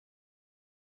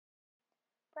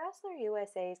Brasseler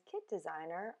USA's Kit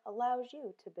Designer allows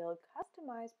you to build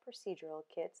customized procedural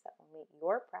kits that will meet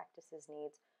your practice's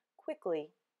needs quickly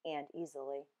and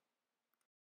easily.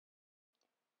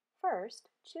 First,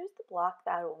 choose the block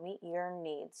that will meet your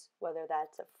needs, whether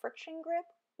that's a friction grip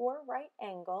or right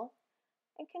angle,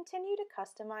 and continue to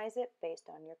customize it based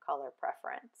on your color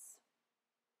preference.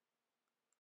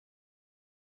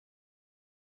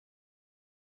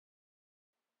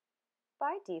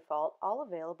 By default, all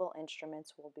available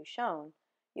instruments will be shown.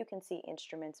 You can see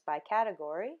instruments by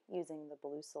category using the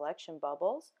blue selection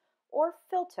bubbles, or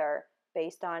filter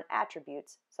based on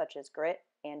attributes such as grit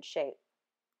and shape.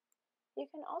 You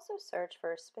can also search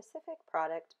for a specific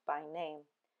product by name.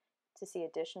 To see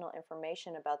additional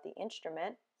information about the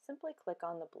instrument, simply click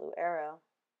on the blue arrow.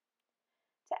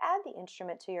 To add the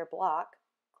instrument to your block,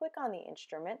 click on the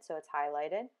instrument so it's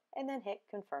highlighted, and then hit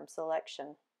Confirm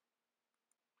Selection.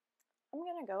 I'm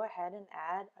going to go ahead and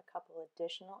add a couple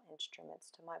additional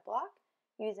instruments to my block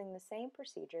using the same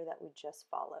procedure that we just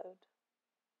followed.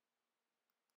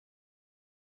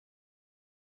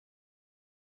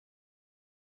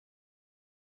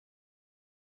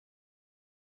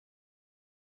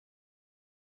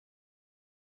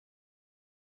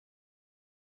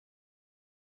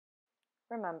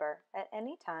 Remember, at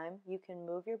any time you can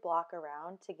move your block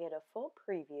around to get a full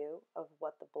preview of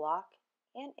what the block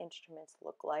and instruments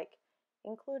look like,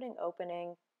 including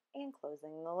opening and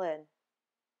closing the lid.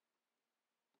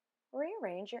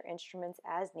 Rearrange your instruments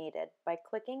as needed by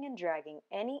clicking and dragging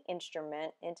any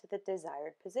instrument into the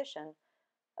desired position.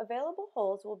 Available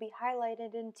holes will be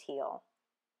highlighted in teal.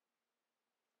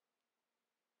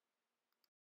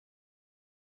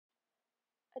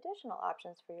 Additional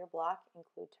options for your block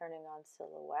include turning on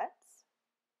silhouettes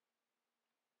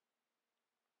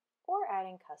or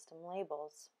adding custom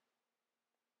labels.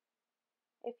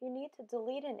 If you need to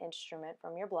delete an instrument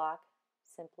from your block,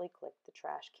 simply click the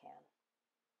trash can.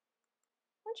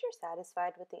 Once you're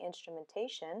satisfied with the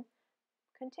instrumentation,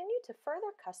 continue to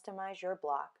further customize your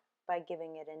block by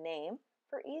giving it a name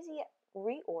for easy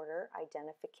reorder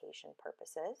identification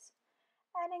purposes,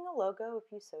 adding a logo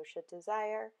if you so should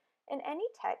desire, and any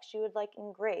text you would like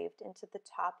engraved into the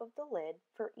top of the lid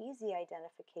for easy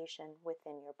identification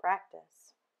within your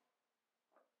practice.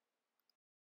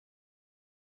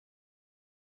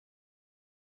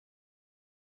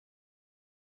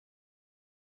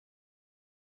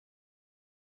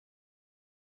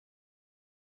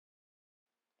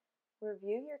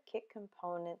 Review your kit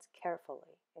components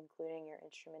carefully, including your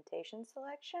instrumentation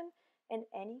selection and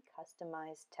any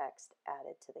customized text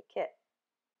added to the kit.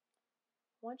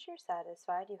 Once you're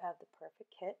satisfied you have the perfect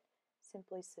kit,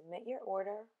 simply submit your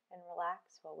order and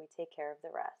relax while we take care of the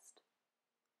rest.